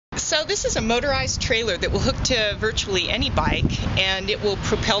So this is a motorized trailer that will hook to virtually any bike, and it will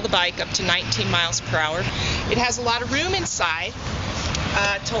propel the bike up to 19 miles per hour. It has a lot of room inside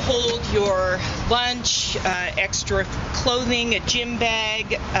to hold your lunch, extra clothing, a gym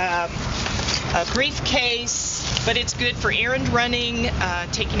bag, a briefcase, but it's good for errand running,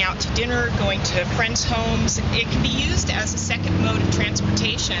 taking out to dinner, going to friends' homes. It can be used as a second mode of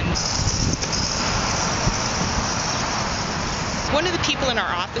transportation. One of the people in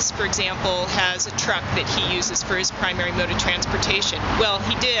our office, for example, has a truck that he uses for his primary mode of transportation. Well,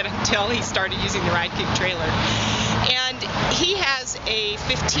 he did until he started using the RideKick trailer. And he has a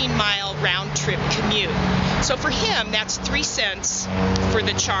 15-mile round-trip commute. So for him, that's 3 cents for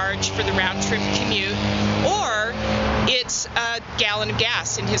the charge for the round-trip commute, or it's a gallon of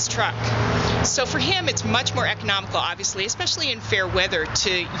gas in his truck. So for him, it's much more economical, obviously, especially in fair weather,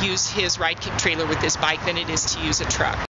 to use his RideKick trailer with his bike than it is to use a truck.